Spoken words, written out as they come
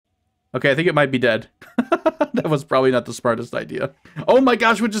Okay, I think it might be dead. That was probably not the smartest idea. Oh my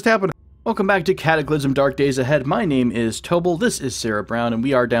gosh, what just happened? Welcome back to Cataclysm Dark Days Ahead. My name is Tobal, this is Sarah Brown, and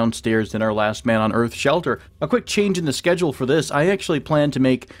we are downstairs in our Last Man on Earth shelter. A quick change in the schedule for this. I actually plan to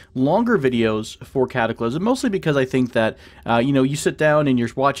make longer videos for Cataclysm, mostly because I think that, you know, you sit down and you're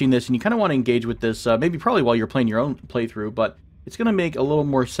watching this and you kind of want to engage with this, maybe probably while you're playing your own playthrough, but it's going to make a little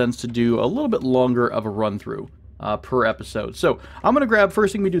more sense to do a little bit longer of a run-through per episode. So I'm going to grab,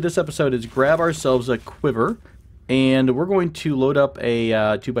 first thing we do this episode is grab ourselves a quiver. And we're going to load up a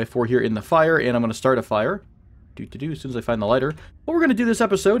 2x4 here in the fire, and I'm going to start a fire. As soon as I find the lighter. What we're going to do this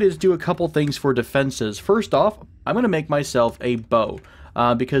episode is do a couple things for defenses. First off, I'm going to make myself a bow,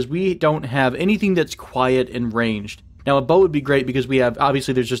 because we don't have anything that's quiet and ranged. Now, a bow would be great because we have,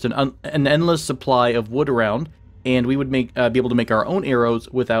 obviously, there's just an endless supply of wood around, and we would be able to make our own arrows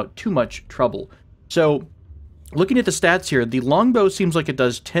without too much trouble. So, looking at the stats here, the longbow seems like it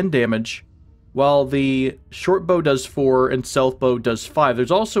does 10 damage, while the short bow does 4 and stealth bow does 5.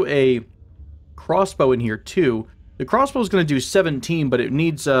 There's also a crossbow in here too. The crossbow is going to do 17, but it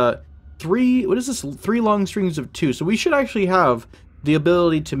needs 3 long strings of 2. So we should actually have the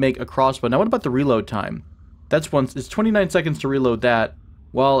ability to make a crossbow. Now what about the reload time? It's 29 seconds to reload that,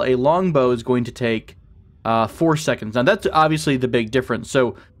 while a longbow is going to take 4 seconds. Now that's obviously the big difference.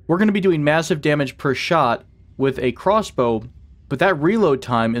 So we're going to be doing massive damage per shot with a crossbow, but that reload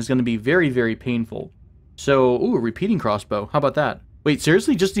time is going to be very, very painful. So, ooh, a repeating crossbow. How about that? Wait,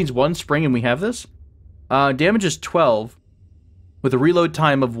 seriously? Just needs 1 spring and we have this? Damage is 12, with a reload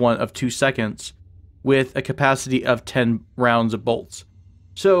time of 2 seconds, with a capacity of 10 rounds of bolts.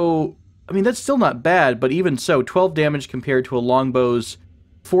 So, I mean, that's still not bad, but even so, 12 damage compared to a longbow's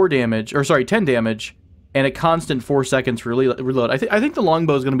 10 damage, and a constant 4 seconds reload. I think the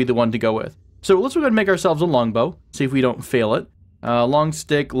longbow is going to be the one to go with. So let's go ahead and make ourselves a longbow, see if we don't fail it. Long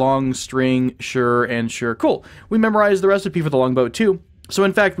stick, long string, sure, and sure. Cool. We memorized the recipe for the longbow too. So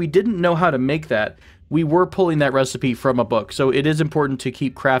in fact, we didn't know how to make that. We were pulling that recipe from a book. So it is important to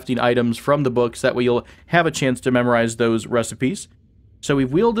keep crafting items from the books. That way you'll have a chance to memorize those recipes. So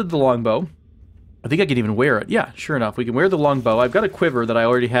we've wielded the longbow. I think I could even wear it. Yeah, sure enough. We can wear the longbow. I've got a quiver that I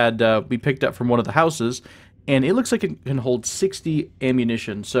already had, we picked up from one of the houses. And it looks like it can hold 60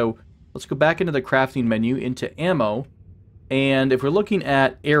 ammunition. So let's go back into the crafting menu, into ammo. And if we're looking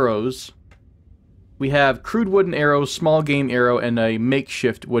at arrows, we have crude wooden arrow, small game arrow, and a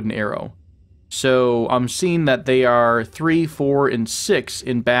makeshift wooden arrow. So I'm seeing that they are 3, 4, and 6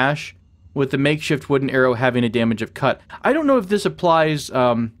 in bash, with the makeshift wooden arrow having a damage of cut. I don't know if this applies,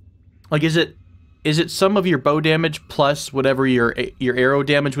 like is it some of your bow damage plus whatever your arrow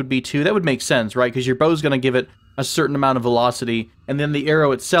damage would be too? That would make sense, right? Because your bow's going to give it a certain amount of velocity, and then the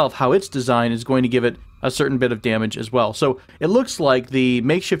arrow itself, how it's designed, is going to give it a certain bit of damage as well. So it looks like the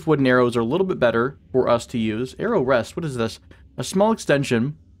makeshift wooden arrows are a little bit better for us to use. Arrow rest, what is this? A small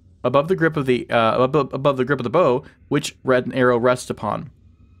extension above the grip of the above the grip of the bow, which red arrow rests upon.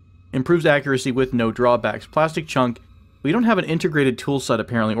 Improves accuracy with no drawbacks. Plastic chunk. We don't have an integrated tool set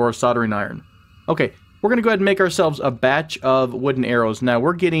apparently, or a soldering iron. Okay, we're gonna go ahead and make ourselves a batch of wooden arrows. Now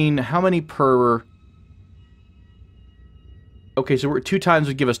we're getting how many per? Okay, so 2 times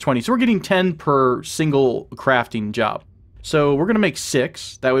would give us 20. So we're getting 10 per single crafting job. So we're going to make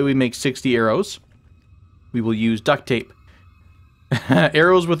 6. That way we make 60 arrows. We will use duct tape.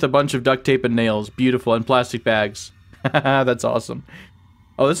 Arrows with a bunch of duct tape and nails. Beautiful. And plastic bags. That's awesome.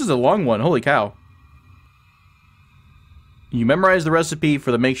 Oh, this is a long one. Holy cow. You memorize the recipe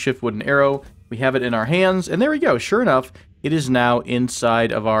for the makeshift wooden arrow. We have it in our hands. And there we go. Sure enough, it is now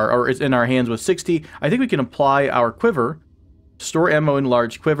inside of or it's in our hands with 60. I think we can apply our quiver. Store ammo in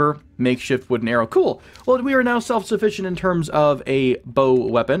large quiver, makeshift wooden arrow. Cool. Well, we are now self-sufficient in terms of a bow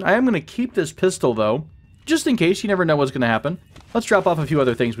weapon. I am going to keep this pistol, though, just in case. You never know what's going to happen. Let's drop off a few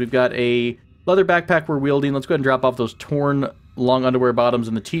other things. We've got a leather backpack we're wielding. Let's go ahead and drop off those torn long underwear bottoms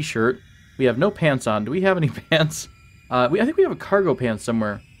and the t-shirt. We have no pants on. Do we have any pants? I think we have a cargo pants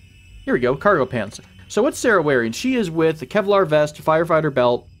somewhere. Here we go, cargo pants. So what's Sarah wearing? She is with a Kevlar vest, firefighter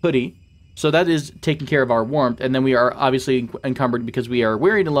belt, hoodie. So that is taking care of our warmth, and then we are obviously encumbered because we are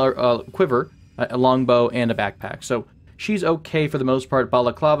wearing a quiver, a longbow, and a backpack. So she's okay for the most part.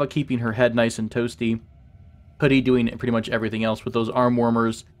 Balaclava, keeping her head nice and toasty. Hoodie doing pretty much everything else with those arm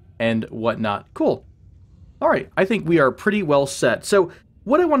warmers and whatnot. Cool. All right, I think we are pretty well set. So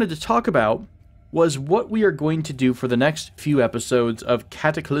what I wanted to talk about was what we are going to do for the next few episodes of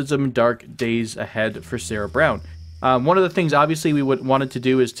Cataclysm Dark Days Ahead for Sarah Brown. One of the things, obviously, we wanted to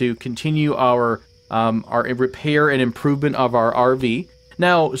do is to continue our repair and improvement of our RV.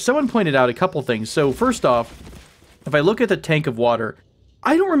 Now, someone pointed out a couple things. So, first off, if I look at the tank of water,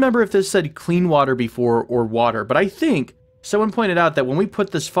 I don't remember if this said clean water before or water, but I think someone pointed out that when we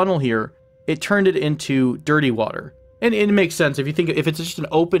put this funnel here, it turned it into dirty water. And it makes sense. If you think, if it's just an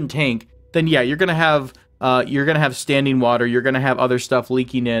open tank, then yeah, you're gonna have standing water. You're gonna have other stuff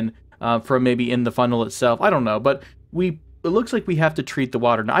leaking in from maybe in the funnel itself. I don't know, but it looks like we have to treat the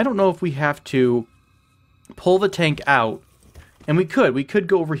water. Now I don't know if we have to pull the tank out, and we could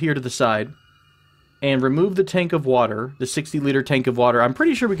go over here to the side and remove the tank of water, the 60-liter tank of water. I'm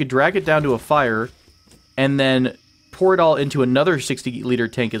pretty sure we could drag it down to a fire and then pour it all into another 60-liter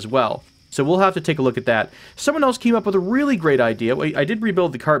tank as well. So we'll have to take a look at that. Someone else came up with a really great idea. I did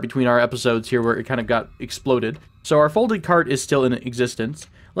rebuild the cart between our episodes here where it kind of got exploded. So our folded cart is still in existence.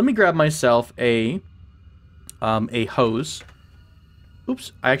 Let me grab myself a hose.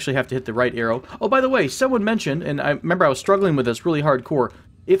 Oops, I actually have to hit the right arrow. Oh, by the way, someone mentioned, and I remember I was struggling with this really hardcore,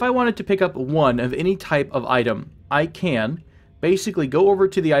 if I wanted to pick up one of any type of item, I can basically go over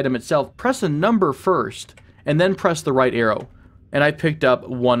to the item itself, press a number first, and then press the right arrow. And I picked up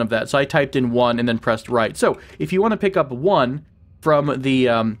one of that. So I typed in 1 and then pressed right. So if you want to pick up 1 from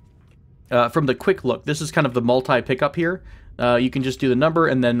the quick look, this is kind of the multi-pickup here. You can just do the number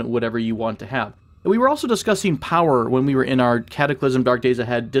and then whatever you want to have. We were also discussing power when we were in our Cataclysm Dark Days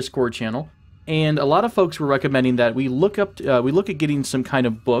Ahead Discord channel. And a lot of folks were recommending that we look at getting some kind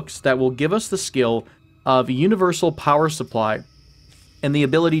of books that will give us the skill of universal power supply and the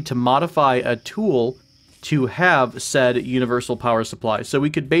ability to modify a tool to have said universal power supply. So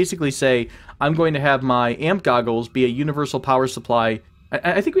we could basically say, I'm going to have my amp goggles be a universal power supply.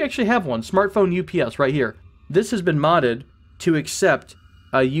 I think we actually have one, smartphone UPS right here. This has been modded to accept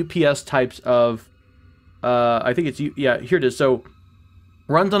UPS types of, I think it's, yeah, here it is. So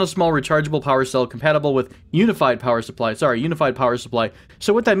runs on a small rechargeable power cell compatible with unified power supply. Sorry, unified power supply.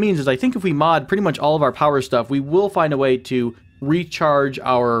 So what that means is I think if we mod pretty much all of our power stuff, we will find a way to recharge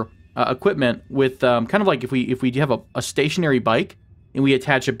our equipment with kind of like if we have a stationary bike and we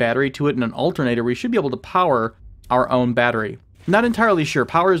attach a battery to it and an alternator, we should be able to power our own battery. Not entirely sure.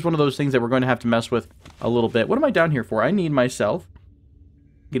 Power is one of those things that we're going to have to mess with a little bit. What am I down here for? I need myself.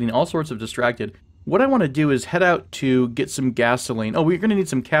 Getting all sorts of distracted. What I want to do is head out to get some gasoline. Oh, we're going to need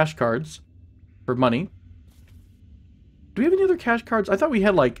some cash cards for money. Do we have any other cash cards? I thought we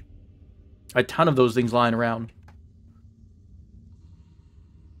had like a ton of those things lying around.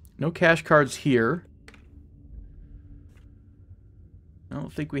 No cash cards here. I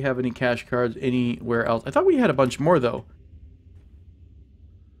don't think we have any cash cards anywhere else. I thought we had a bunch more, though.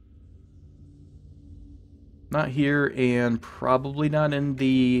 Not here, and probably not in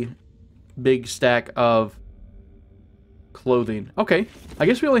the big stack of clothing. Okay, I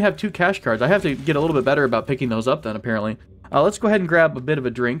guess we only have 2 cash cards. I have to get a little bit better about picking those up then, apparently. Let's go ahead and grab a bit of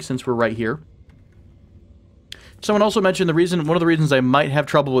a drink since we're right here. Someone also mentioned one of the reasons I might have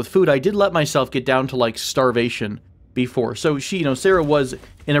trouble with food, I did let myself get down to, like, starvation before. So Sarah was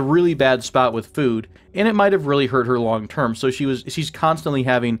in a really bad spot with food, and it might have really hurt her long term. So she's constantly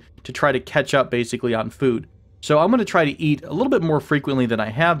having to try to catch up, basically, on food. So I'm going to try to eat a little bit more frequently than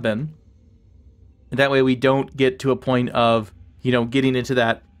I have been. And that way we don't get to a point of, getting into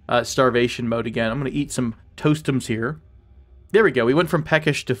that starvation mode again. I'm going to eat some Toastums here. There we go. We went from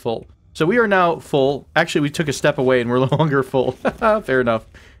peckish to full. So we are now full. Actually, we took a step away and we're no longer full. Fair enough.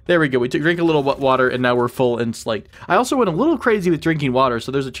 There we go. We drank a little water and now we're full and slaked. I also went a little crazy with drinking water,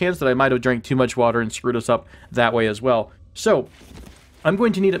 so there's a chance that I might have drank too much water and screwed us up that way as well. So I'm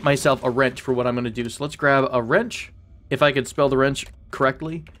going to need myself a wrench for what I'm going to do. So let's grab a wrench. If I could spell the wrench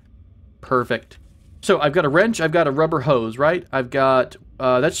correctly. Perfect. So I've got a wrench. I've got a rubber hose, right? I've got,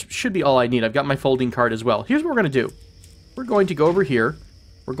 that should be all I need. I've got my folding cart as well. Here's what we're going to do. We're going to go over here.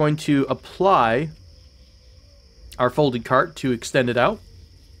 We're going to apply our folding cart to extend it out.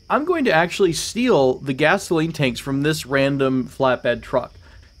 I'm going to actually steal the gasoline tanks from this random flatbed truck.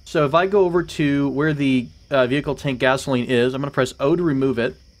 So if I go over to where the vehicle tank gasoline is, I'm going to press O to remove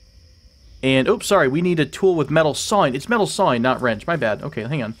it. And, oops, sorry, we need a tool with metal sawing. It's metal sawing, not wrench. My bad. Okay,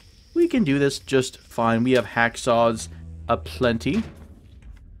 hang on. We can do this just fine. We have hacksaws aplenty.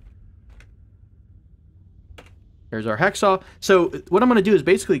 There's our hacksaw. So what I'm going to do is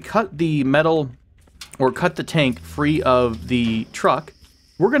basically cut the metal, or cut the tank free of the truck.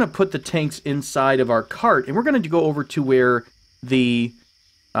 We're going to put the tanks inside of our cart, and we're going to go over to where the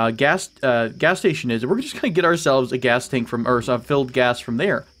gas station is, and we're just going to get ourselves a gas tank from, or filled gas from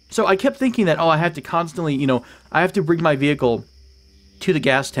there. So I kept thinking that, oh, I have to constantly, I have to bring my vehicle to the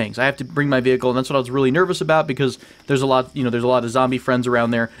gas tanks. I have to bring my vehicle, and that's what I was really nervous about because there's a lot, there's a lot of zombie friends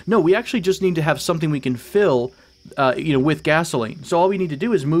around there. No, we actually just need to have something we can fill, with gasoline. So all we need to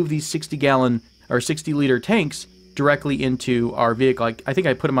do is move these 60-gallon or 60-liter tanks directly into our vehicle. I think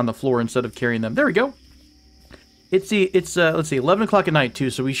I put them on the floor instead of carrying them. There we go. Let's see, 11 o'clock at night too,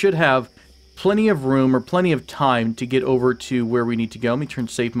 so we should have plenty of room or plenty of time to get over to where we need to go. Let me turn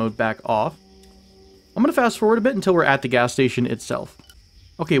safe mode back off. I'm going to fast forward a bit until we're at the gas station itself.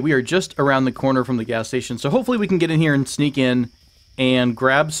 Okay, we are just around the corner from the gas station, so hopefully we can get in here and sneak in and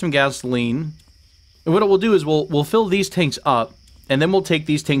grab some gasoline. And what we'll do is we'll fill these tanks up, and then we'll take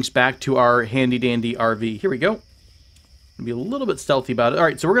these tanks back to our handy-dandy RV. Here we go. Be a little bit stealthy about it. All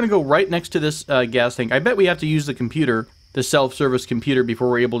right, so we're going to go right next to this gas tank. I bet we have to use the computer, the self-service computer, before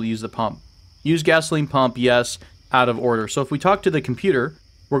we're able to use the pump. Use gasoline pump, yes, out of order. So if we talk to the computer,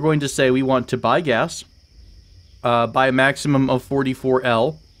 we're going to say we want to buy gas, buy a maximum of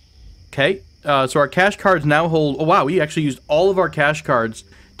 44L. Okay, so our cash cards now hold... Oh, wow, we actually used all of our cash cards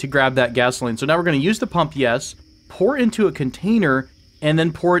to grab that gasoline. So now we're going to use the pump, yes, pour it into a container, and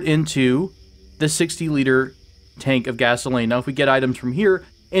then pour it into the 60-liter tank of gasoline. Now, if we get items from here,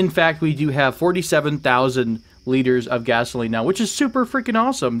 in fact, we do have 47,000 liters of gasoline now, which is super freaking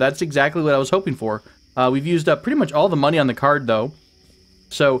awesome. That's exactly what I was hoping for. We've used up pretty much all the money on the card, though.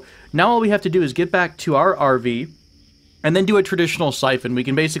 So now all we have to do is get back to our RV and then do a traditional siphon. We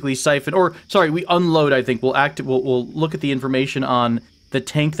can basically siphon, or sorry, we unload, I think. We'll look at the information on the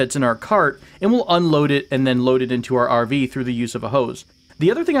tank that's in our cart, and we'll unload it and then load it into our RV through the use of a hose.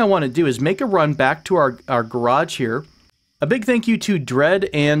 The other thing I want to do is make a run back to our garage here. A big thank you to Dread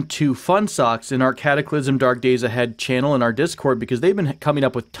and to Fun Socks in our Cataclysm Dark Days Ahead channel in our Discord, because they've been coming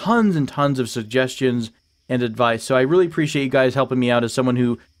up with tons and tons of suggestions and advice. So I really appreciate you guys helping me out as someone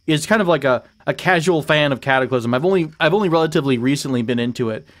who is kind of like a casual fan of Cataclysm. I've only relatively recently been into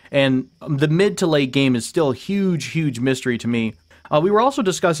it, and the mid to late game is still a huge mystery to me. We were also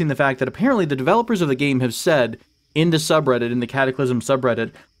discussing the fact that apparently the developers of the game have said in the subreddit, in the Cataclysm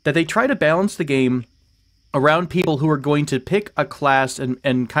subreddit, that they try to balance the game around people who are going to pick a class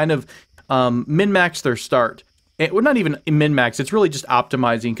and kind of min-max their start. Well, not even min-max, it's really just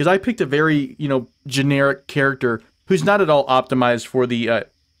optimizing, because I picked a very, generic character who's not at all optimized for the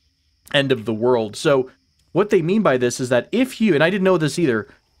end of the world. So what they mean by this is that if you, and I didn't know this either,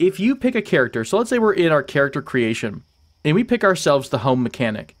 if you pick a character, so let's say we're in our character creation, and we pick ourselves the home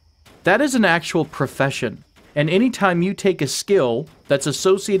mechanic, that is an actual profession. And anytime you take a skill that's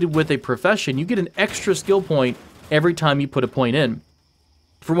associated with a profession, you get an extra skill point every time you put a point in.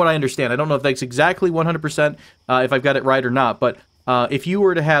 From what I understand, I don't know if that's exactly 100%, if I've got it right or not, but if you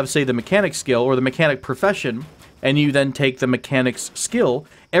were to have, say, the mechanic skill or the mechanic profession, and you then take the mechanic's skill,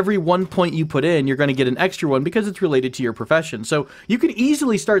 every 1 point you put in, you're going to get an extra one because it's related to your profession. So you can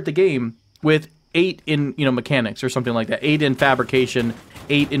easily start the game with 8 in, mechanics or something like that. 8 in fabrication,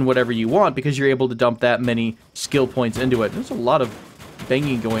 8 in whatever you want, because you're able to dump that many skill points into it. There's a lot of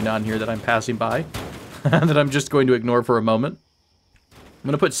banging going on here that I'm passing by that I'm just going to ignore for a moment. I'm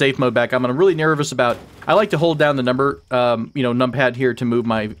going to put safe mode back on. I'm really nervous about... I like to hold down the number, numpad here to move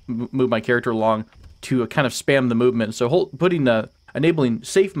my character along to kind of spam the movement. So enabling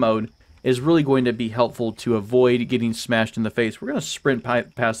safe mode is really going to be helpful to avoid getting smashed in the face. We're going to sprint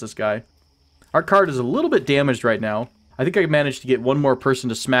past this guy. Our card is a little bit damaged right now. I think I managed to get one more person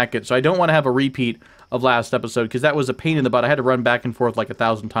to smack it, so I don't want to have a repeat of last episode, because that was a pain in the butt. I had to run back and forth like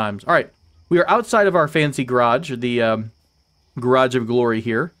 1,000 times. All right, we are outside of our fancy garage, the Garage of Glory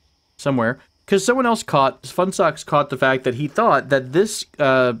here, somewhere, because someone else Fun Socks caught the fact that he thought that this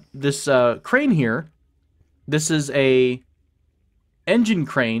crane here, this is a engine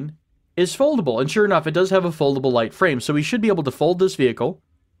crane, is foldable, and sure enough, it does have a foldable light frame, so we should be able to fold this vehicle,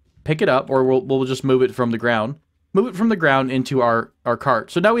 pick it up, or we'll just move it from the ground. Move it from the ground into our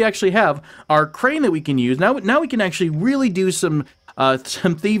cart. So now we actually have our crane that we can use. Now we can actually really do some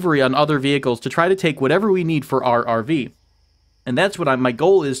thievery on other vehicles to try to take whatever we need for our RV. And that's what my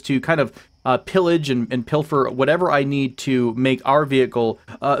goal is, to kind of pillage and pilfer whatever I need to make our vehicle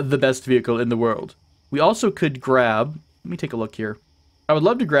the best vehicle in the world. We also could grab, let me take a look here. I would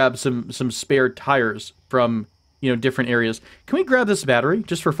love to grab some spare tires from, different areas. Can we grab this battery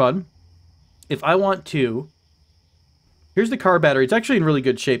just for fun? If I want to, here's the car battery. It's actually in really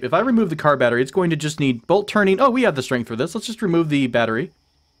good shape. If I remove the car battery, it's going to just need bolt turning. Oh, we have the strength for this. Let's just remove the battery.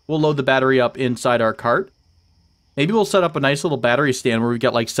 We'll load the battery up inside our cart. Maybe we'll set up a nice little battery stand where we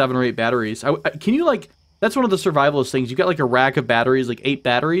get like 7 or 8 batteries. Can you that's one of the survivalist things. You got like a rack of batteries, like 8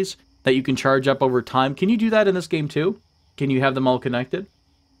 batteries that you can charge up over time. Can you do that in this game too? Can you have them all connected?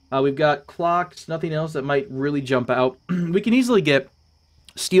 We've got clocks, nothing else that might really jump out. We can easily get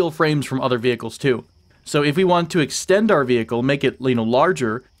steel frames from other vehicles too. So if we want to extend our vehicle, make it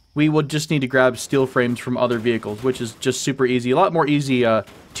larger, we would just need to grab steel frames from other vehicles, which is just super easy. A lot more easy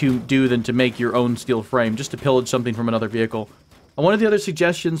to do than to make your own steel frame, just to pillage something from another vehicle. And one of the other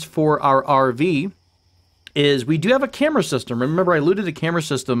suggestions for our RV is we do have a camera system. Remember, I looted a camera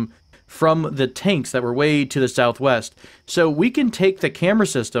system from the tanks that were way to the southwest. So we can take the camera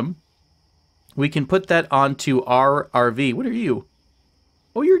system, we can put that onto our RV. What are you?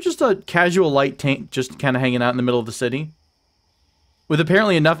 Oh, you're just a casual light tank just kind of hanging out in the middle of the city. With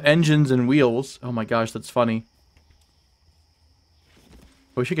apparently enough engines and wheels. Oh my gosh, that's funny.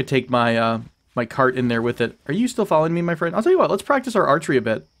 I wish I could take my my cart in there with it. Are you still following me, my friend? I'll tell you what, let's practice our archery a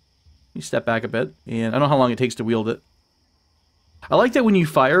bit. Let me step back a bit, and I don't know how long it takes to wield it. I like that when you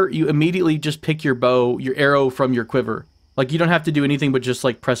fire, you immediately just pick your bow, your arrow from your quiver. Like, you don't have to do anything but just,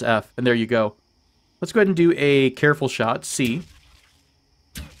 like, press F, and there you go. Let's go ahead and do a careful shot, C.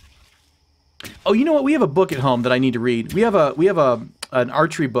 Oh, you know what? We have a book at home that I need to read. We have an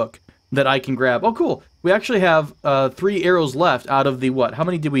archery book that I can grab. Oh, cool. We actually have 3 arrows left out of the what? How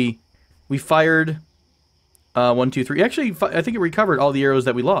many did we fired? 1, 2, 3. Actually, I think it recovered all the arrows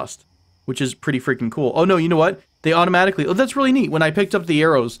that we lost, which is pretty freaking cool. Oh, no, you know what? They automatically... Oh, that's really neat. When I picked up the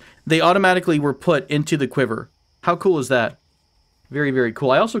arrows, they automatically were put into the quiver. How cool is that? Very, very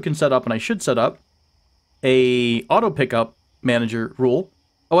cool. I also can set up, and I should set up, a auto pickup manager rule.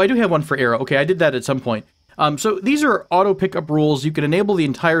 Oh, I do have one for arrow. Okay, I did that at some point. So these are auto pickup rules. You can enable the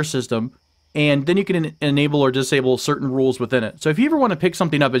entire system, and then you can enable or disable certain rules within it. So if you ever want to pick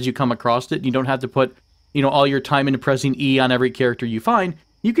something up as you come across it, you don't have to put, you know, all your time into pressing E on every character you find.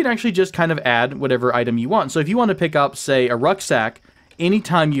 You can actually just kind of add whatever item you want. So if you want to pick up, say, a rucksack,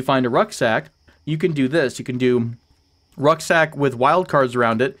 anytime you find a rucksack, you can do this. You can do rucksack with wildcards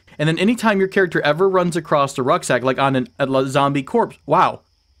around it, and then anytime your character ever runs across a rucksack, like on a zombie corpse, wow.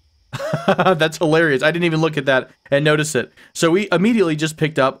 That's hilarious. I didn't even look at that and notice it. So we immediately just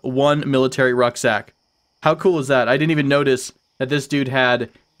picked up 1 military rucksack. How cool is that? I didn't even notice that this dude had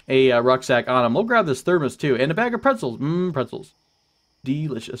a rucksack on him. We'll grab this thermos too, and a bag of pretzels. Pretzels.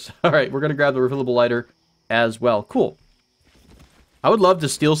 Delicious. All right, we're going to grab the refillable lighter as well. Cool. I would love to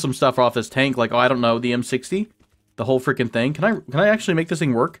steal some stuff off this tank, like, oh, I don't know, the M60, the whole freaking thing. Can I actually make this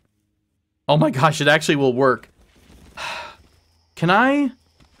thing work? Oh my gosh, it actually will work. Can I...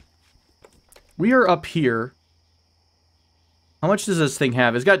 We are up here. How much does this thing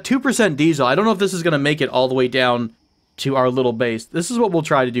have? It's got 2% diesel. I don't know if this is going to make it all the way down to our little base. This is what we'll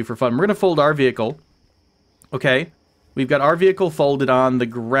try to do for fun. We're going to fold our vehicle. Okay. We've got our vehicle folded on the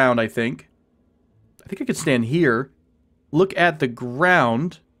ground, I think. I think I could stand here. Look at the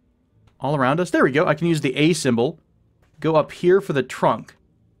ground all around us. There we go. I can use the A symbol. Go up here for the trunk.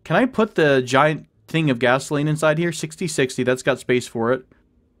 Can I put the giant thing of gasoline inside here? 60/60. That's got space for it.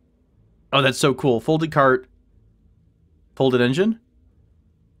 Oh, that's so cool. Folded cart. Folded engine?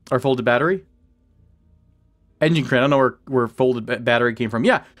 Or folded battery? Engine crane. I don't know where folded battery came from.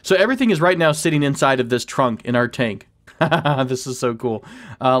 Yeah, so everything is right now sitting inside of this trunk in our tank. This is so cool.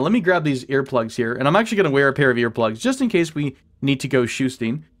 Let me grab these earplugs here. And I'm actually going to wear a pair of earplugs just in case we need to go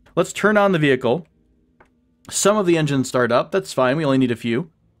shoosting. Let's turn on the vehicle. Some of the engines start up. That's fine. We only need a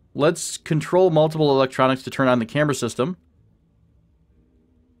few. Let's control multiple electronics to turn on the camera system.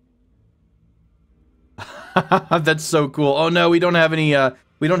 That's so cool. Oh no, we don't have any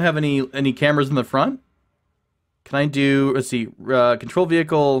cameras in the front. Can I do, let's see, control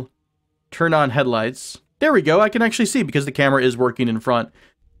vehicle, turn on headlights. There we go. I can actually see because the camera is working in front.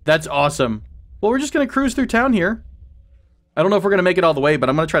 That's awesome. Well, we're just going to cruise through town here. I don't know if we're going to make it all the way, but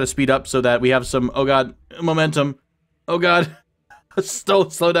I'm going to try to speed up so that we have some, oh god, momentum. Oh god.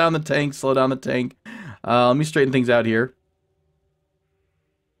 Slow down the tank, slow down the tank. Let me straighten things out here.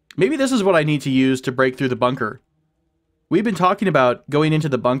 Maybe this is what I need to use to break through the bunker. We've been talking about going into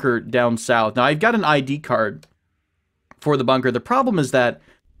the bunker down south. Now, I've got an ID card for the bunker. The problem is that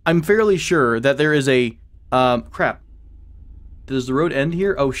I'm fairly sure that there is a... crap. Does the road end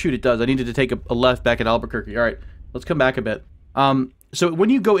here? Oh, shoot, it does. I needed to take a left back at Albuquerque. All right, let's come back a bit. So when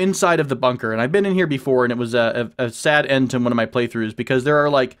you go inside of the bunker, and I've been in here before, and it was a sad end to one of my playthroughs, because there are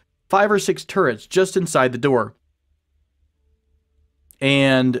like 5 or 6 turrets just inside the door.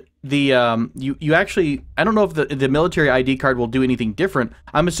 And the you actually, I don't know if the military ID card will do anything different.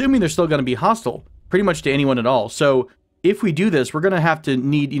 I'm assuming they're still going to be hostile pretty much to anyone at all. So if we do this, we're going to have to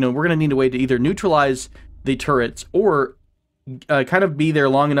need, we're going to need a way to either neutralize the turrets or kind of be there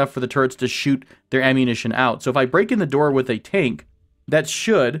long enough for the turrets to shoot their ammunition out. So if I break in the door with a tank, that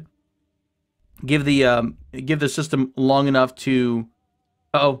should give the system long enough to,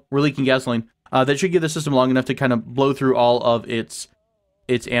 uh-oh, we're leaking gasoline. That should give the system long enough to kind of blow through all of its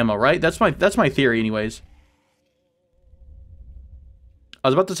ammo, right? That's my theory anyways. I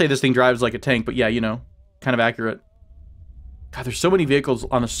was about to say this thing drives like a tank, but yeah, you know, kind of accurate. God, there's so many vehicles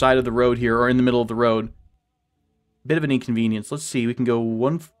on the side of the road here, or in the middle of the road. Bit of an inconvenience. Let's see, we can go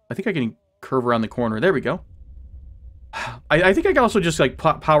one... I think I can curve around the corner. There we go. I think I can also just, like,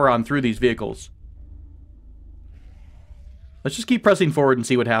 power on through these vehicles. Let's just keep pressing forward and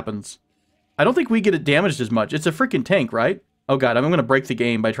see what happens. I don't think we get it damaged as much. It's a freaking tank, right? Oh god, I'm going to break the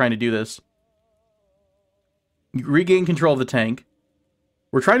game by trying to do this. Regain control of the tank.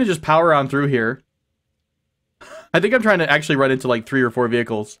 We're trying to just power on through here. I think I'm trying to actually run into like 3 or 4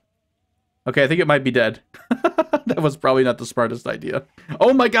 vehicles. Okay, I think it might be dead. That was probably not the smartest idea.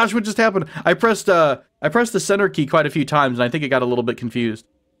 Oh my gosh, what just happened? I pressed the center key quite a few times, and I think it got a little bit confused.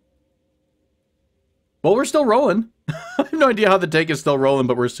 Well, we're still rolling. I have no idea how the tank is still rolling,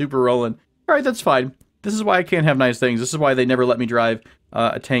 but we're super rolling. Alright, that's fine. This is why I can't have nice things. This is why they never let me drive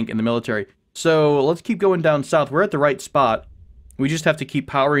a tank in the military. So, let's keep going down south. We're at the right spot. We just have to keep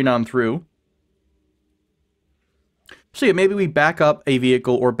powering on through. So yeah, maybe we back up a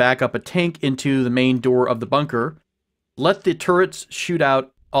vehicle or back up a tank into the main door of the bunker. Let the turrets shoot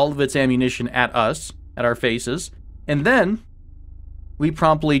out all of its ammunition at us, at our faces. And then we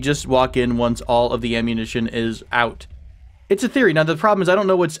promptly just walk in once all of the ammunition is out. It's a theory. Now the problem is I don't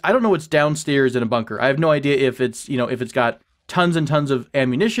know what's downstairs in a bunker. I have no idea if it's, you know, if it's got tons and tons of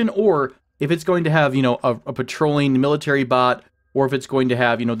ammunition, or if it's going to have, you know, a patrolling military bot, or if it's going to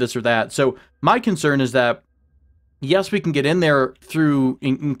have, you know, this or that. So my concern is that yes, we can get in there through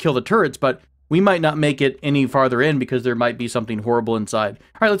and kill the turrets, but we might not make it any farther in because there might be something horrible inside.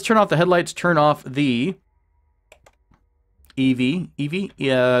 All right, let's turn off the headlights, turn off the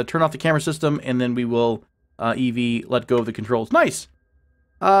turn off the camera system, and then we will let go of the controls. Nice.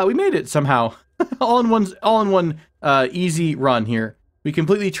 We made it somehow. all in one easy run here. We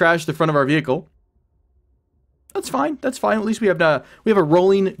completely trashed the front of our vehicle. That's fine. That's fine. At least we have a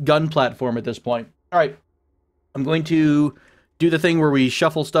rolling gun platform at this point. All right. I'm going to do the thing where we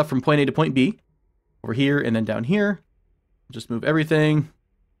shuffle stuff from point A to point B. Over here and then down here. Just move everything.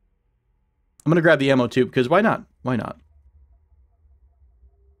 I'm going to grab the ammo too, because why not? Why not?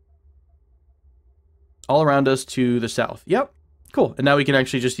 All around us to the south. Yep. Cool. And now we can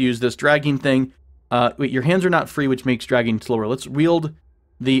actually just use this dragging thing. Wait, your hands are not free, which makes dragging slower. Let's wield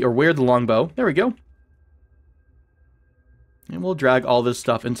wear the longbow. There we go. And we'll drag all this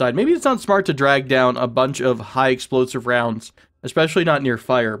stuff inside. Maybe it's not smart to drag down a bunch of high explosive rounds, especially not near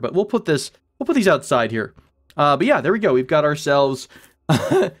fire, but we'll put these outside here. But yeah, there we go. We've got ourselves,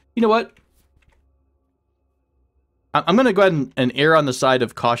 you know what? I'm going to go ahead and err on the side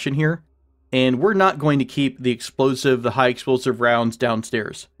of caution here, and we're not going to keep the high explosive rounds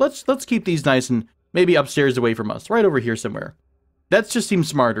downstairs. Let's keep these nice and maybe upstairs away from us, right over here somewhere. That just seems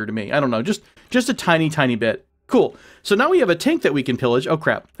smarter to me. I don't know, just a tiny, tiny bit. Cool. So now we have a tank that we can pillage. Oh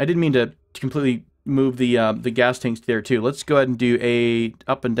crap! I didn't mean to completely move the gas tanks there too. Let's go ahead and do a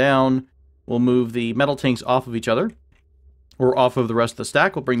up and down. We'll move the metal tanks off of each other, or off of the rest of the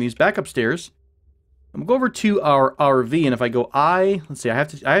stack. We'll bring these back upstairs. And we'll go over to our RV, and if I go let's see, I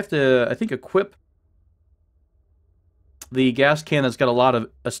have to, I think, equip the gas can that's got a lot of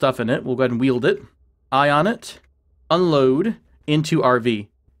stuff in it. We'll go ahead and wield it. I on it. Unload into RV.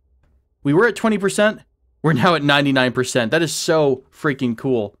 We were at 20%. We're now at 99%. That is so freaking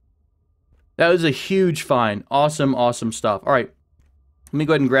cool. That was a huge find. Awesome, awesome stuff. All right. Let me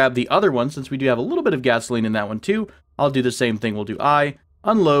go ahead and grab the other one, since we do have a little bit of gasoline in that one too. I'll do the same thing. We'll do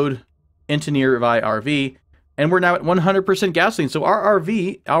unload into nearby RV, and we're now at 100% gasoline. So our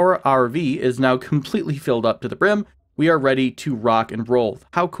RV is now completely filled up to the brim. We are ready to rock and roll.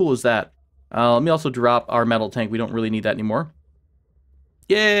 How cool is that? Let me also drop our metal tank. We don't really need that anymore.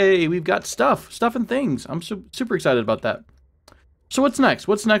 Yay, we've got stuff and things. I'm super excited about that. So what's next?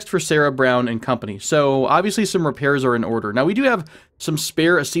 What's next for Sarah Brown and company? So obviously some repairs are in order. Now we do have some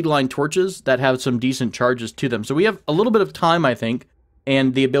spare acetylene torches that have some decent charges to them. So we have a little bit of time, I think,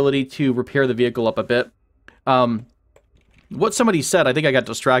 and the ability to repair the vehicle up a bit. What somebody said, I think I got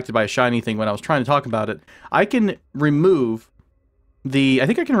distracted by a shiny thing when I was trying to talk about it. I can remove I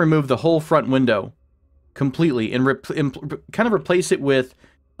think I can remove the whole front window completely and kind of replace it with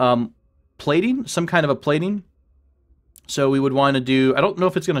plating, some kind of a plating. So we would want to do, I don't know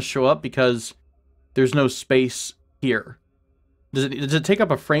if it's going to show up because there's no space here. Does it take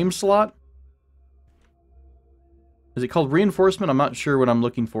up a frame slot? Is it called reinforcement? I'm not sure what I'm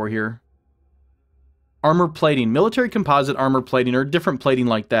looking for here. Armor plating, military composite armor plating, or different plating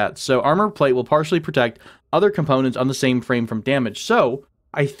like that. So armor plate will partially protect other components on the same frame from damage. So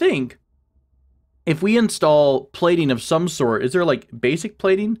I think if we install plating of some sort, is there like basic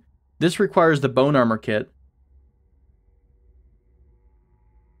plating? This requires the bone armor kit.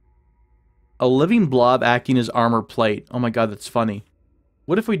 A living blob acting as armor plate. Oh my god, that's funny.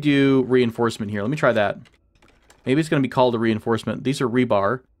 What if we do reinforcement here? Let me try that. Maybe it's going to be called a reinforcement. These are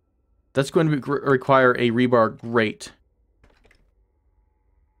rebar. That's going to require a rebar grate.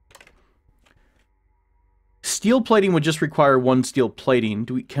 Steel plating would just require one steel plating.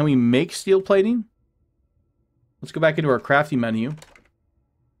 Can we make steel plating? Let's go back into our crafting menu.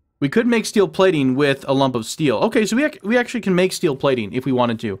 We could make steel plating with a lump of steel. Okay, so we actually can make steel plating if we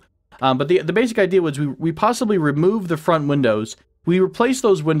wanted to. But the basic idea was we possibly remove the front windows. We replace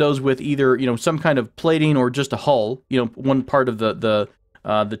those windows with either, you know, some kind of plating or just a hull, you know, one part of the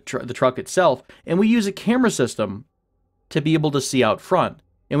truck itself, and we use a camera system to be able to see out front.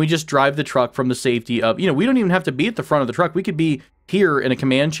 And we just drive the truck from the safety of, you know, we don't even have to be at the front of the truck. We could be here in a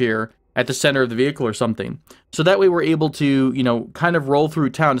command chair at the center of the vehicle or something. So that way we're able to, you know, kind of roll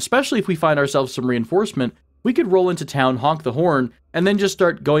through town, especially if we find ourselves some reinforcement. We could roll into town, honk the horn, and then just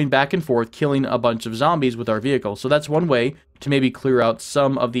start going back and forth, killing a bunch of zombies with our vehicle. So that's one way to maybe clear out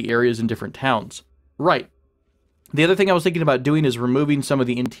some of the areas in different towns. Right. The other thing I was thinking about doing is removing some of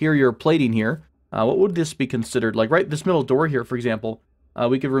the interior plating here. What would this be considered? Like right this middle door here, for example.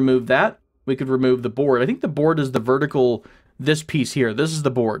 We could remove that. We could remove the board. I think the board is the vertical, this piece here. This is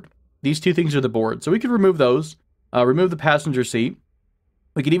the board. These two things are the board. So we could remove those. Remove the passenger seat.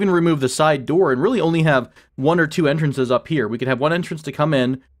 We could even remove the side door and really only have one or two entrances up here. We could have one entrance to come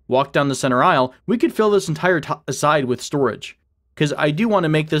in, walk down the center aisle. We could fill this entire side with storage. Because I do want to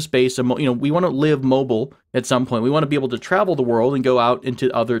make this base, you know, we want to live mobile at some point. We want to be able to travel the world and go out into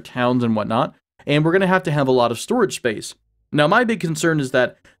other towns and whatnot. And we're going to have a lot of storage space. Now, my big concern is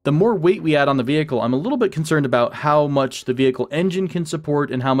that the more weight we add on the vehicle, I'm a little bit concerned about how much the vehicle engine can support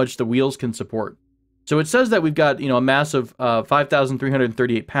and how much the wheels can support. So it says that we've got, you know, a mass of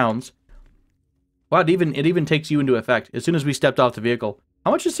 5,338 pounds. Wow, it even takes you into effect as soon as we stepped off the vehicle.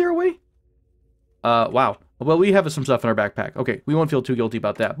 How much does Sarah weigh? Wow. Well, we have some stuff in our backpack. Okay, we won't feel too guilty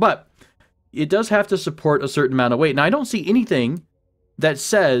about that. But it does have to support a certain amount of weight. Now, I don't see anything that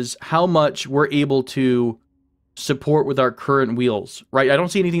says how much we're able to support with our current wheels, right? I don't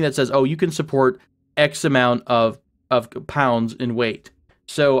see anything that says, oh, you can support X amount of pounds in weight.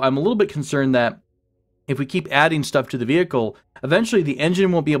 So I'm a little bit concerned that if we keep adding stuff to the vehicle, eventually the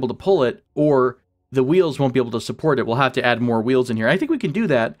engine won't be able to pull it, or the wheels won't be able to support it. We'll have to add more wheels in here. I think we can do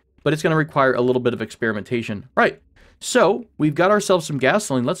that, but it's going to require a little bit of experimentation. Right, so we've got ourselves some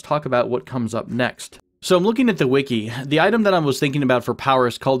gasoline. Let's talk about what comes up next. So I'm looking at the wiki. The item that I was thinking about for power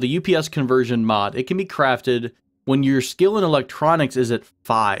is called the UPS conversion mod. It can be crafted when your skill in electronics is at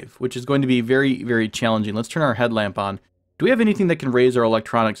 5, which is going to be very, very challenging. Let's turn our headlamp on. Do we have anything that can raise our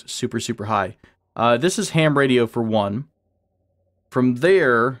electronics super, super high? This is ham radio for 1. From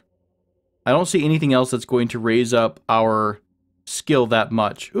there, I don't see anything else that's going to raise up our skill that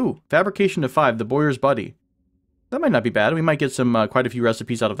much. Ooh, fabrication to 5, the Boyer's Buddy. That might not be bad. We might get some quite a few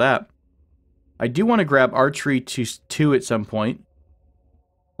recipes out of that. I do want to grab archery to 2 at some point.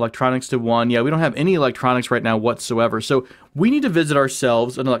 Electronics to 1. Yeah, we don't have any electronics right now whatsoever. So we need to visit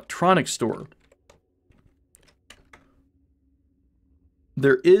ourselves an electronics store.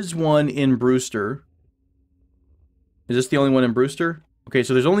 There is one in Brewster. Is this the only one in Brewster? Okay,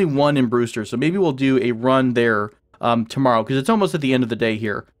 so there's only one in Brewster. So maybe we'll do a run there tomorrow, because it's almost at the end of the day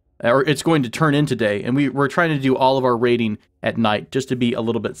here. Or it's going to turn into day. And we're trying to do all of our raiding at night just to be a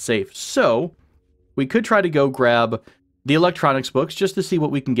little bit safe. So we could try to go grab the electronics books just to see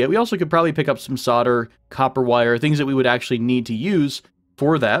what we can get. We also could probably pick up some solder, copper wire, things that we would actually need to use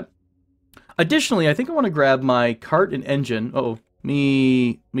for that. Additionally, I think I want to grab my cart and engine. Uh-oh. Let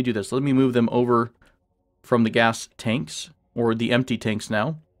me do this. Let me move them over from the gas tanks, or the empty tanks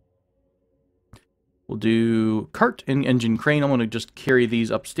now. We'll do cart and engine crane. I want to just carry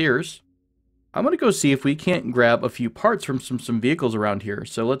these upstairs. I'm going to go see if we can't grab a few parts from some vehicles around here.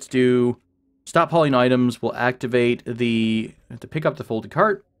 So let's do stop hauling items. We'll activate the, to pick up the folded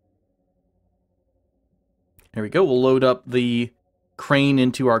cart. There we go. We'll load up the crane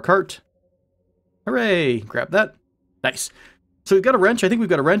into our cart. Hooray! Grab that. Nice. So we've got a wrench. I think we've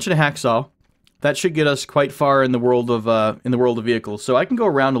got a wrench and a hacksaw. That should get us quite far in the world of vehicles. So I can go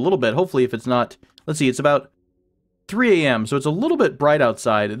around a little bit. Hopefully, if it's not, let's see, it's about 3 a.m. So it's a little bit bright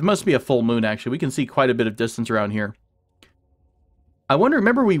outside. It must be a full moon, actually. We can see quite a bit of distance around here. I wonder,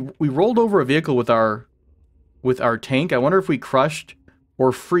 remember we rolled over a vehicle with our tank. I wonder if we crushed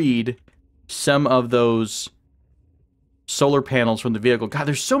or freed some of those solar panels from the vehicle. God,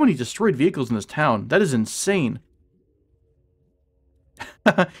 there's so many destroyed vehicles in this town. That is insane.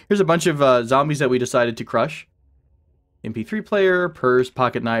 Here's a bunch of zombies that we decided to crush. MP3 player, purse,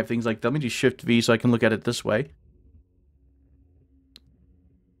 pocket knife, things like that. Let me do Shift V so I can look at it this way.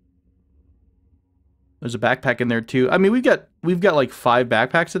 There's a backpack in there too. I mean, we've got like 5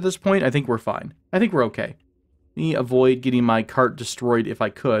 backpacks at this point. I think we're fine. I think we're okay. Let me avoid getting my cart destroyed if I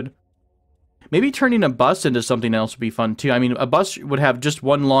could. Maybe turning a bus into something else would be fun too. I mean, a bus would have just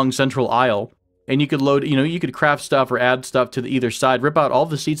one long central aisle, and you could load, you could craft stuff or add stuff to either side, rip out all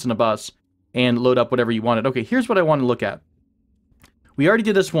the seats in a bus, and load up whatever you wanted. Okay, here's what I want to look at. We already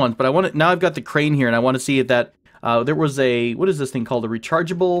did this once, but I want to, now I've got the crane here, and I want to see if that, there was a, what is this thing called? A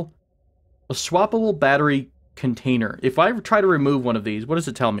swappable battery container. If I try to remove one of these, what does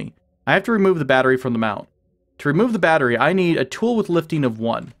it tell me? I have to remove the battery from the mount. To remove the battery, I need a tool with lifting of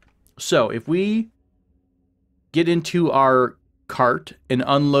 1. So, if we get into our cart and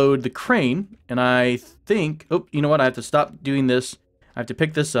unload the crane, and I think, oh, you know what, I have to stop doing this. I have to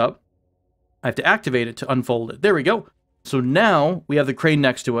pick this up. I have to activate it to unfold it. There we go. So now we have the crane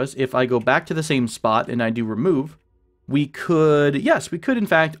next to us. If I go back to the same spot and I do remove, we could, yes, we could in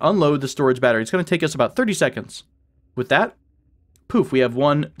fact unload the storage battery. It's going to take us about 30 seconds. With that, poof, we have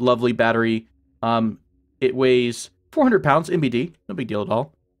one lovely battery. It weighs 400 pounds, NBD, no big deal at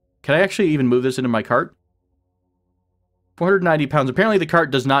all. Can I actually even move this into my cart? 490 pounds. Apparently the cart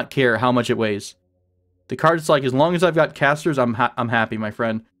does not care how much it weighs. The cart's like, as long as I've got casters, I'm happy, my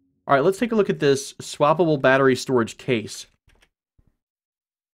friend. All right, let's take a look at this swappable battery storage case.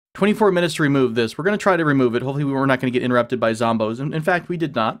 24 minutes to remove this. We're going to try to remove it. Hopefully we're not going to get interrupted by zombos. And in fact, we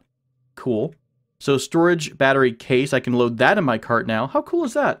did not. Cool. So storage battery case, I can load that in my cart now. How cool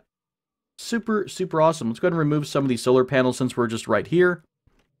is that? Super, super awesome. Let's go ahead and remove some of these solar panels since we're just right here.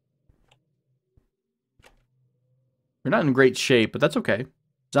 We're not in great shape, but that's okay.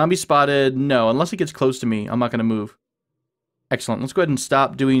 Zombie spotted. No, unless it gets close to me, I'm not going to move. Excellent. Let's go ahead and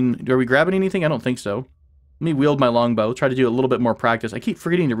stop doing... Are we grabbing anything? I don't think so. Let me wield my longbow. Try to do a little bit more practice. I keep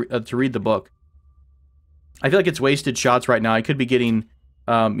forgetting to read the book. I feel like it's wasted shots right now. I could be getting,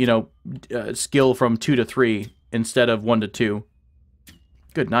 skill from 2 to 3 instead of 1 to 2.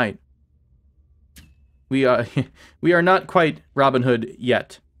 Good night. We are not quite Robin Hood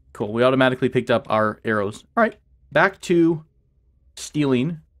yet. Cool. We automatically picked up our arrows. All right. Back to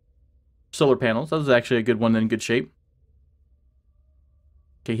stealing solar panels. That was actually a good one in good shape.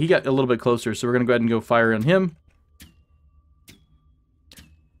 Okay, he got a little bit closer, so we're going to go ahead and go fire on him.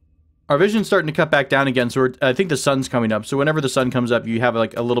 Our vision's starting to cut back down again, so I think the sun's coming up. So whenever the sun comes up, you have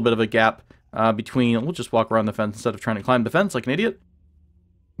like a little bit of a gap between... We'll just walk around the fence instead of trying to climb the fence like an idiot.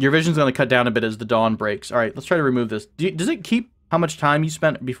 Your vision's going to cut down a bit as the dawn breaks. All right, let's try to remove this. Does it keep how much time you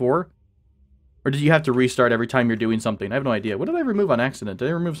spent before? Or did you have to restart every time you're doing something? I have no idea. What did I remove on accident? Did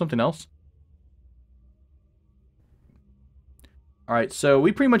I remove something else? Alright, so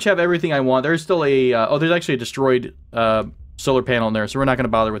we pretty much have everything I want. There's still a... there's actually a destroyed solar panel in there, so we're not going to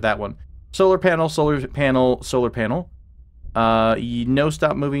bother with that one. Solar panel, solar panel, solar panel. No,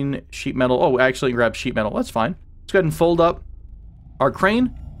 stop moving sheet metal. Oh, actually grab sheet metal. That's fine. Let's go ahead and fold up our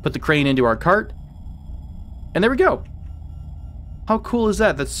crane. Put the crane into our cart. And there we go. How cool is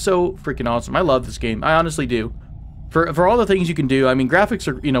that? That's so freaking awesome. I love this game. I honestly do. For all the things you can do, I mean, graphics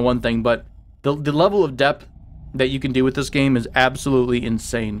are, one thing, but the level of depth that you can do with this game is absolutely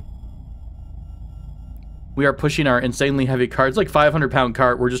insane. We are pushing our insanely heavy cart. It's like a 500-pound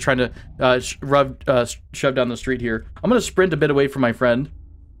cart. We're just trying to shove down the street here. I'm going to sprint a bit away from my friend.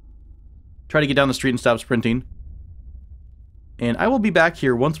 Try to get down the street and stop sprinting. And I will be back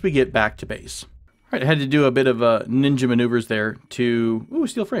here once we get back to base. All right, I had to do a bit of ninja maneuvers there to... Ooh,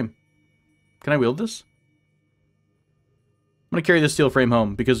 steel frame. Can I wield this? I'm going to carry this steel frame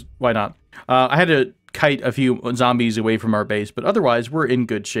home, because why not? I had to kite a few zombies away from our base, but otherwise, we're in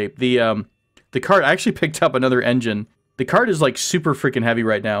good shape. The cart, I actually picked up another engine. The cart is, like, super freaking heavy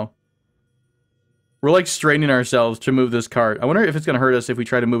right now. We're, like, straining ourselves to move this cart. I wonder if it's going to hurt us if we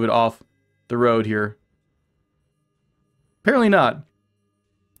try to move it off the road here. Apparently not.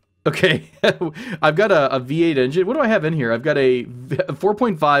 Okay, I've got a V8 engine. What do I have in here? I've got a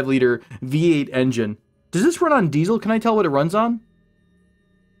 4.5 liter V8 engine. Does this run on diesel? Can I tell what it runs on?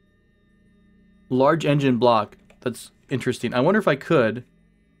 Large engine block. That's interesting. I wonder if I could.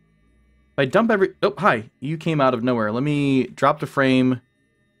 If I dump every... Oh, hi. You came out of nowhere. Let me drop the frame.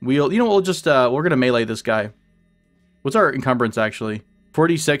 We'll just... we're going to melee this guy. What's our encumbrance, actually?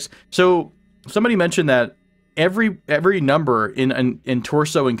 46. So, somebody mentioned that every number in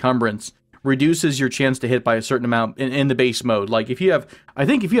torso encumbrance reduces your chance to hit by a certain amount in the base mode. Like if you have, I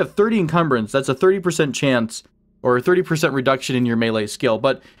think if you have 30 encumbrance, that's a 30% chance or a 30% reduction in your melee skill.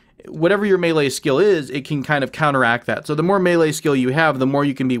 But whatever your melee skill is, it can kind of counteract that. So the more melee skill you have, the more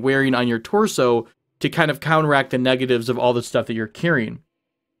you can be wearing on your torso to kind of counteract the negatives of all the stuff that you're carrying.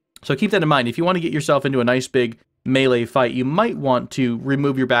 So keep that in mind. If you want to get yourself into a nice big melee fight, you might want to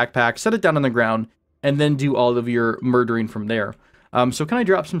remove your backpack, set it down on the ground, and then do all of your murdering from there. So can I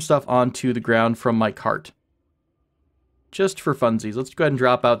drop some stuff onto the ground from my cart? Just for funsies. Let's go ahead and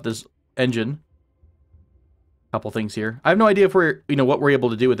drop out this engine. Couple things here. I have no idea if we're, what we're able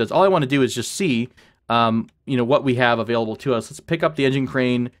to do with this. All I want to do is just see, what we have available to us. Let's pick up the engine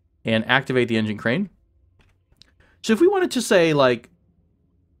crane and activate the engine crane. So if we wanted to say, like,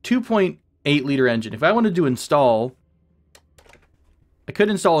 2.8 liter engine, if I wanted to install, I could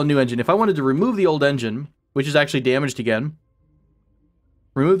install a new engine. If I wanted to remove the old engine, which is actually damaged again,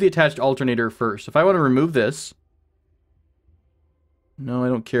 remove the attached alternator first. If I want to remove this, no, I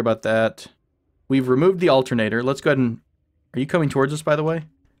don't care about that. We've removed the alternator. Let's go ahead and... Are you coming towards us, by the way?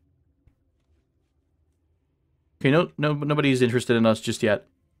 Okay, nobody's interested in us just yet.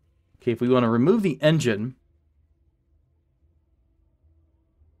 Okay, if we want to remove the engine...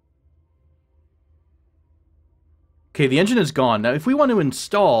 Okay, the engine is gone. Now, if we want to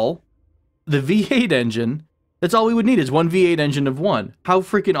install the V8 engine, that's all we would need is one V8 engine of one. How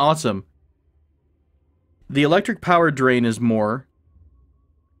freaking awesome. The electric power drain is more...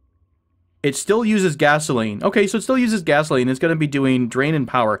 It still uses gasoline. Okay, so it still uses gasoline. It's going to be doing drain and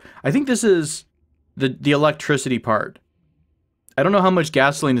power. I think this is the electricity part. I don't know how much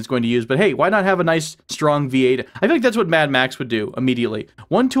gasoline it's going to use, but hey, why not have a nice, strong V8? I feel like that's what Mad Max would do immediately.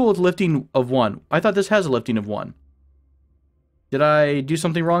 One tool with lifting of 1. I thought this has a lifting of 1. Did I do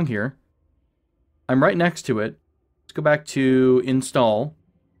something wrong here? I'm right next to it. Let's go back to install.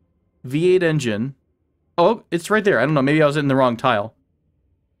 V8 engine. Oh, it's right there. I don't know. Maybe I was in the wrong tile.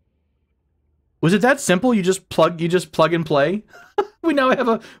 Was it that simple? You just plug and play? We now have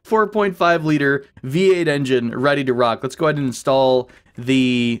a 4.5 liter V8 engine ready to rock. Let's go ahead and install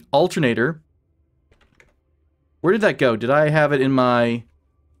the alternator. Where did that go? Did I have it in my...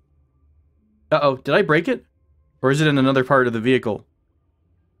 Uh-oh, did I break it? Or is it in another part of the vehicle?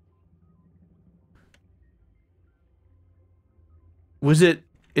 Was it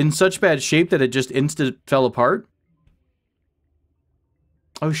in such bad shape that it just instant fell apart?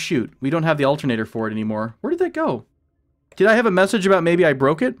 Oh shoot, we don't have the alternator for it anymore. Where did that go? Did I have a message about maybe I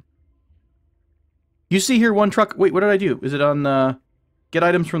broke it? You see here one truck. Wait, what did I do? Is it on get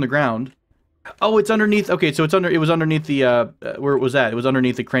items from the ground? Oh, it's underneath. Okay, so it was underneath the where it was at. It was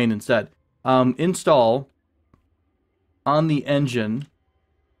underneath the crane instead. Install on the engine.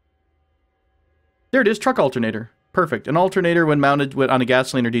 There it is, truck alternator. Perfect. An alternator when mounted on a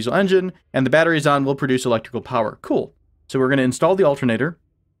gasoline or diesel engine and the battery is on will produce electrical power. Cool. So we're going to install the alternator.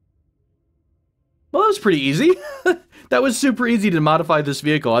 Well, that was pretty easy. That was super easy to modify this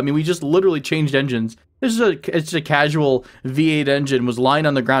vehicle. I mean, we just literally changed engines. It's a casual V8 engine, was lying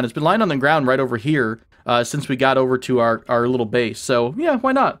on the ground. It's been lying on the ground right over here since we got over to our little base. So, yeah,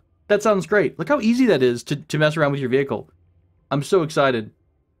 why not? That sounds great. Look how easy that is to mess around with your vehicle. I'm so excited.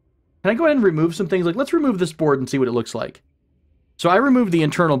 Can I go ahead and remove some things? Like, let's remove this board and see what it looks like. So I removed the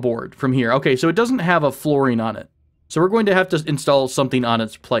internal board from here. Okay, so it doesn't have a flooring on it. So we're going to have to install something on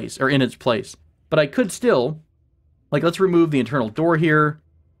its place, or in its place. But I could still, like, let's remove the internal door here.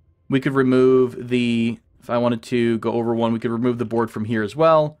 We could remove the, if I wanted to go over one, we could remove the board from here as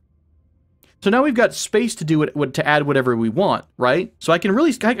well. So now we've got space to do it, to add whatever we want, right? So I can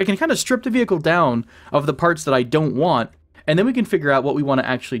kind of strip the vehicle down of the parts that I don't want, and then we can figure out what we want to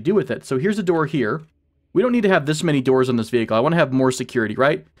actually do with it. So here's a door here. We don't need to have this many doors on this vehicle. I want to have more security,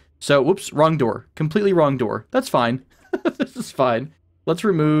 right? So, whoops, wrong door. Completely wrong door. That's fine. This is fine. Let's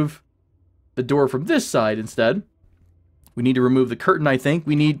remove the door from this side instead. We need to remove the curtain, I think.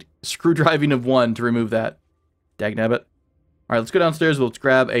 We need screwdriving of 1 to remove that. Dagnabbit. All right, let's go downstairs. Let's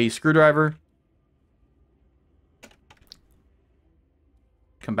grab a screwdriver.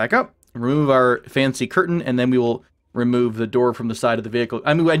 Come back up. Remove our fancy curtain, and then we will remove the door from the side of the vehicle.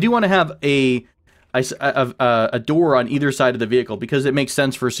 I mean, I do want to have a door on either side of the vehicle because it makes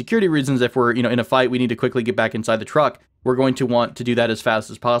sense for security reasons. If we're, in a fight, we need to quickly get back inside the truck. We're going to want to do that as fast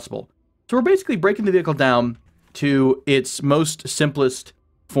as possible. So we're basically breaking the vehicle down to its most simplest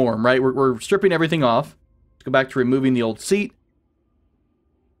form, right? We're stripping everything off. Let's go back to removing the old seat.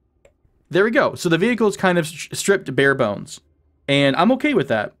 There we go. So the vehicle is kind of stripped bare bones. And I'm okay with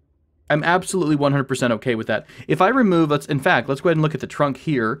that. I'm absolutely 100% okay with that. If I remove, in fact, let's go ahead and look at the trunk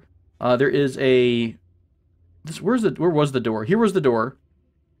here. There is a... where was the door? Here was the door.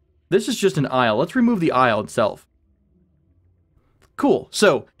 This is just an aisle. Let's remove the aisle itself. Cool.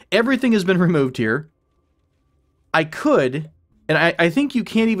 So, everything has been removed here. I could, and I think you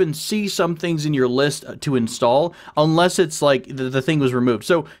can't even see some things in your list to install unless it's like the thing was removed.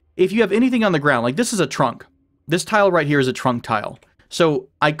 So, if you have anything on the ground, like this is a trunk. This tile right here is a trunk tile. So,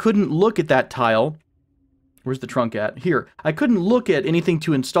 I couldn't look at that tile. Where's the trunk at? Here. I couldn't look at anything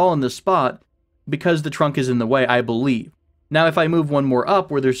to install in this spot because the trunk is in the way, I believe. Now, if I move one more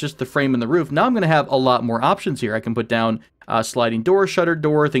up where there's just the frame and the roof, now I'm going to have a lot more options here. I can put down a sliding door, shutter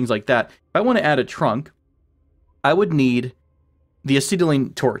door, things like that. If I want to add a trunk, I would need the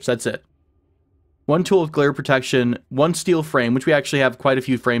acetylene torch. That's it. One tool with glare protection, one steel frame, which we actually have quite a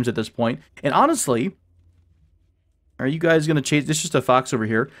few frames at this point. And honestly, are you guys going to chase? This is just a fox over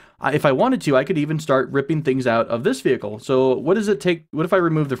here. If I wanted to, I could even start ripping things out of this vehicle. So what does it take? What if I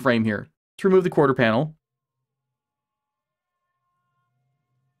remove the frame here? Let's remove the quarter panel.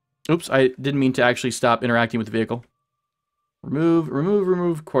 Oops, I didn't mean to actually stop interacting with the vehicle.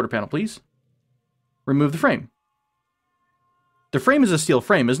 Remove quarter panel, please. Remove the frame. The frame is a steel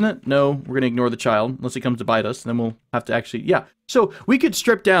frame, isn't it? No, we're going to ignore the child, unless it comes to bite us. Then we'll have to actually, yeah. So we could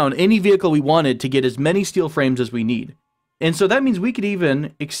strip down any vehicle we wanted to get as many steel frames as we need. And so that means we could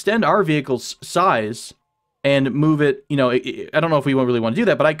even extend our vehicle's size and move it, you know, I don't know if we really want to do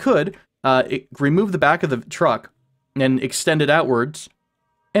that, but I could remove the back of the truck and extend it outwards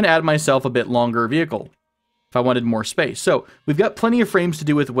and add myself a bit longer vehicle if I wanted more space. So we've got plenty of frames to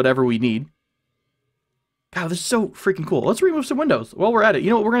do with whatever we need. God, this is so freaking cool. Let's remove some windows while we're at it. You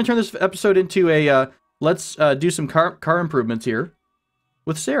know what? We're going to turn this episode into a, let's do some car improvements here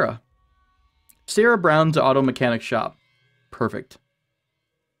with Sarah. Sarah Brown's Auto Mechanic Shop. Perfect.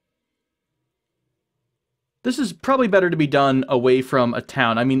 This is probably better to be done away from a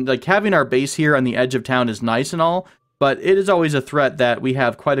town. I mean, like, having our base here on the edge of town is nice and all, but it is always a threat that we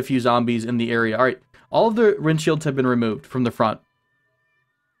have quite a few zombies in the area. All right, all of the windshields have been removed from the front.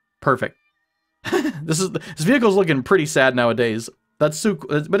 Perfect. This vehicle's looking pretty sad nowadays. That's so,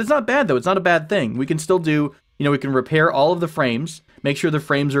 but it's not bad though. It's not a bad thing. We can still do, you know, we can repair all of the frames, make sure the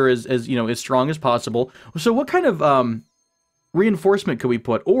frames are as you know, as strong as possible. So what kind of reinforcement could we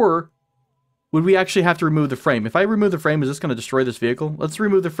put, or would we actually have to remove the frame? If I remove the frame, is this going to destroy this vehicle? Let's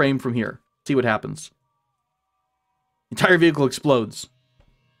remove the frame from here. See what happens. Entire vehicle explodes.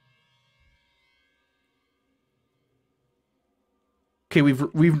 Okay,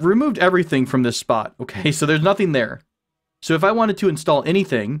 we've removed everything from this spot. Okay, so there's nothing there. So if I wanted to install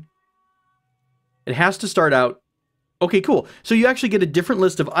anything, it has to start out. Okay, cool. So you actually get a different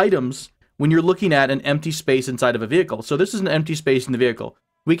list of items when you're looking at an empty space inside of a vehicle. So this is an empty space in the vehicle.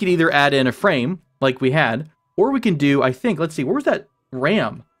 We could either add in a frame, like we had, or we can do, I think, let's see, where was that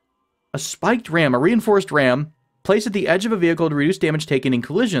ram? A spiked ram, a reinforced ram, placed at the edge of a vehicle to reduce damage taken in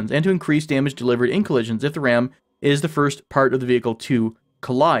collisions and to increase damage delivered in collisions if the ram is the first part of the vehicle to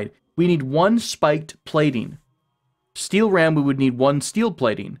collide. We need one spiked plating. Steel ram, we would need one steel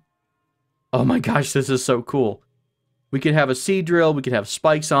plating. Oh my gosh, this is so cool. We could have a seed drill, we could have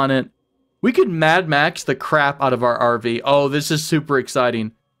spikes on it. We could Mad Max the crap out of our RV. Oh, this is super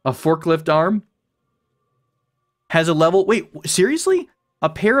exciting. A forklift arm has a level... Wait, seriously? A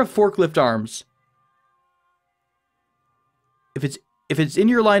pair of forklift arms. If it's in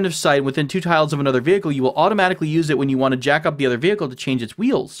your line of sight within 2 tiles of another vehicle, you will automatically use it when you want to jack up the other vehicle to change its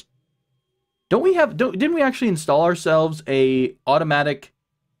wheels. Didn't we actually install ourselves a automatic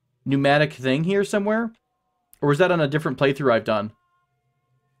pneumatic thing here somewhere? Or was that on a different playthrough I've done?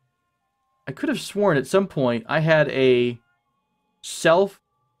 I could have sworn at some point I had a self...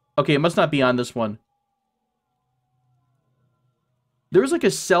 Okay, it must not be on this one. There was like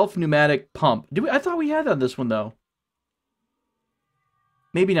a self-pneumatic pump. I thought we had that on this one, though.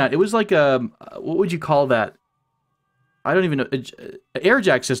 Maybe not. It was like a... What would you call that? I don't even know. An air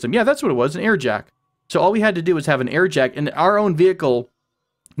jack system. Yeah, that's what it was. An air jack. So all we had to do was have an air jack, and our own vehicle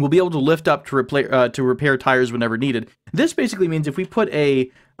will be able to lift up to repair tires whenever needed. This basically means if we put a...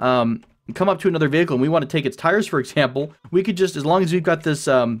 come up to another vehicle and we want to take its tires, for example, we could just, as long as we've got this,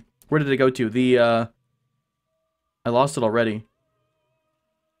 where did it go to? The, I lost it already.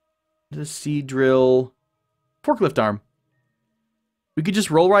 The seed drill, forklift arm. We could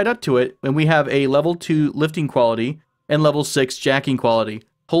just roll right up to it, and we have a level 2 lifting quality and level 6 jacking quality.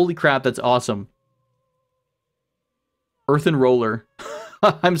 Holy crap, that's awesome. Earthen roller.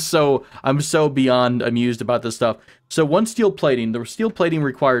 I'm so beyond amused about this stuff. So one steel plating. The steel plating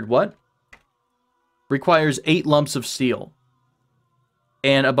required what? Requires 8 lumps of steel.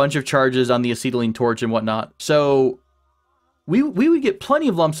 And a bunch of charges on the acetylene torch and whatnot. So we would get plenty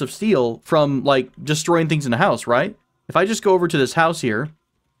of lumps of steel from, like, destroying things in the house, right? If I just go over to this house here,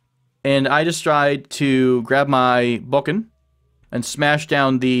 and I just tried to grab my bokken and smash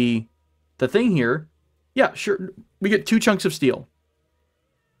down the thing here, yeah, sure, we get 2 chunks of steel.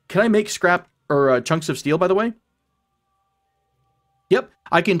 Can I make scrap, or chunks of steel, by the way? Yep,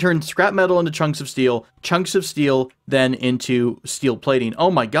 I can turn scrap metal into chunks of steel then into steel plating.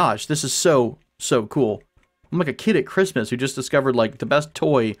 Oh my gosh, this is so cool. I'm like a kid at Christmas who just discovered like the best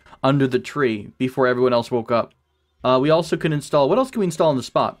toy under the tree before everyone else woke up. We also can install, what else can we install on the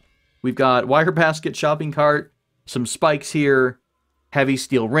spot? We've got wire basket, shopping cart, some spikes here, heavy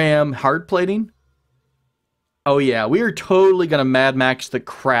steel ram, hard plating. Oh yeah, we are totally going to Mad Max the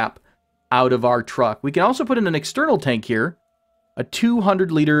crap out of our truck. We can also put in an external tank here, a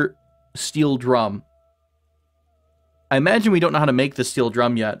 200-liter steel drum. I imagine we don't know how to make the steel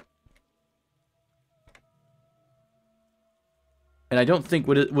drum yet. And I don't think,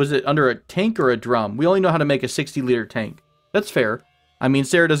 was it under a tank or a drum? We only know how to make a 60-liter tank. That's fair. I mean,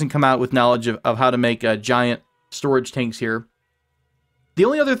 Sarah doesn't come out with knowledge of how to make giant storage tanks here. The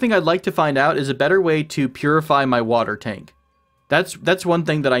only other thing I'd like to find out is a better way to purify my water tank. That's one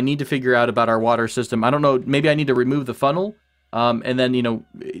thing that I need to figure out about our water system. I don't know, maybe I need to remove the funnel, and then, you know,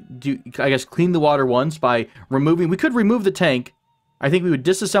 I guess clean the water once by removing... We could remove the tank. I think we would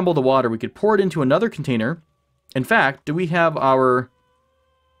disassemble the water. We could pour it into another container. In fact, do we have our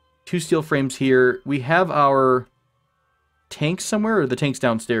 2 steel frames here? We have our tanks somewhere, or the tanks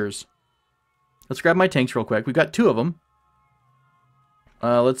downstairs? Let's grab my tanks real quick. We've got 2 of them.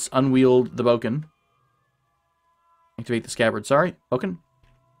 Let's unwield the boken. Activate the scabbard. Sorry, boken.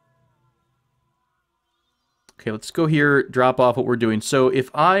 Okay, let's go here, drop off what we're doing. So if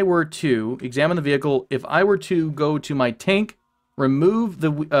I were to examine the vehicle, if I were to go to my tank, remove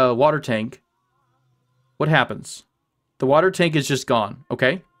the water tank, what happens? The water tank is just gone,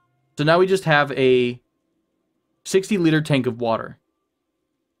 okay? So now we just have a 60-liter tank of water.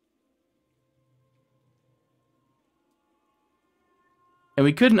 And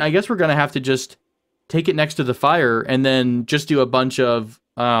we couldn't, I guess we're going to have to just take it next to the fire and then just do a bunch of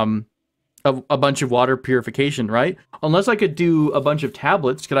water purification, right? Unless I could do a bunch of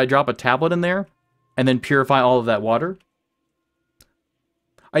tablets. Could I drop a tablet in there and then purify all of that water?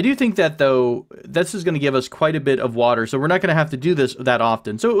 I do think that, though, this is going to give us quite a bit of water, so we're not going to have to do this that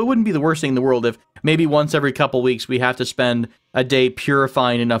often. So it wouldn't be the worst thing in the world if maybe once every couple weeks we have to spend a day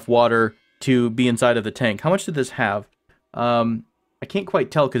purifying enough water to be inside of the tank. How much did this have? I can't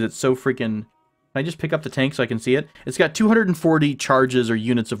quite tell because it's so freaking... Can I just pick up the tank so I can see it? It's got 240 charges or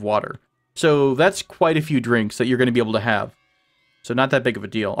units of water. So that's quite a few drinks that you're going to be able to have. So not that big of a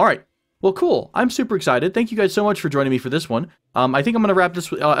deal. All right. Well, cool. I'm super excited. Thank you guys so much for joining me for this one. I think I'm going to wrap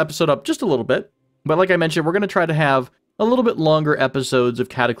this episode up just a little bit. But like I mentioned, we're going to try to have a little bit longer episodes of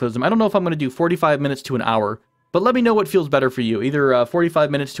Cataclysm. I don't know if I'm going to do 45 minutes to an hour, but let me know what feels better for you. Either 45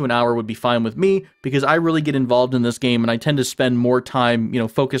 minutes to an hour would be fine with me, because I really get involved in this game, and I tend to spend more time, you know,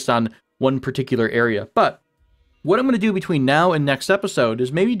 focused on one particular area. But what I'm going to do between now and next episode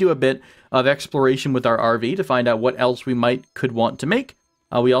is maybe do a bit of exploration with our RV to find out what else we could want to make.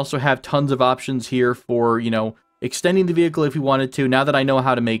 We also have tons of options here for, you know, extending the vehicle if we wanted to. Now that I know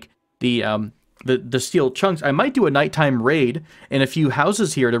how to make the steel chunks, I might do a nighttime raid in a few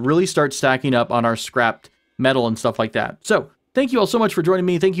houses here to really start stacking up on our scrapped metal and stuff like that. So thank you all so much for joining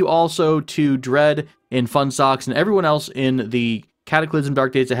me. Thank you also to Dread and Fun Socks and everyone else in the Cataclysm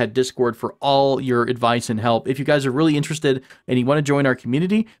Dark Days Ahead Discord for all your advice and help. If you guys are really interested and you want to join our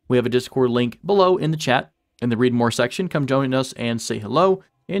community, we have a Discord link below in the chat. In the Read More section, come join us and say hello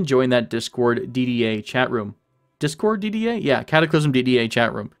and join that Discord DDA chat room. Discord DDA? Yeah, Cataclysm DDA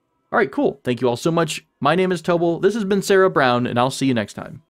chat room. All right, cool. Thank you all so much. My name is Tobal. This has been Sarah Brown, and I'll see you next time.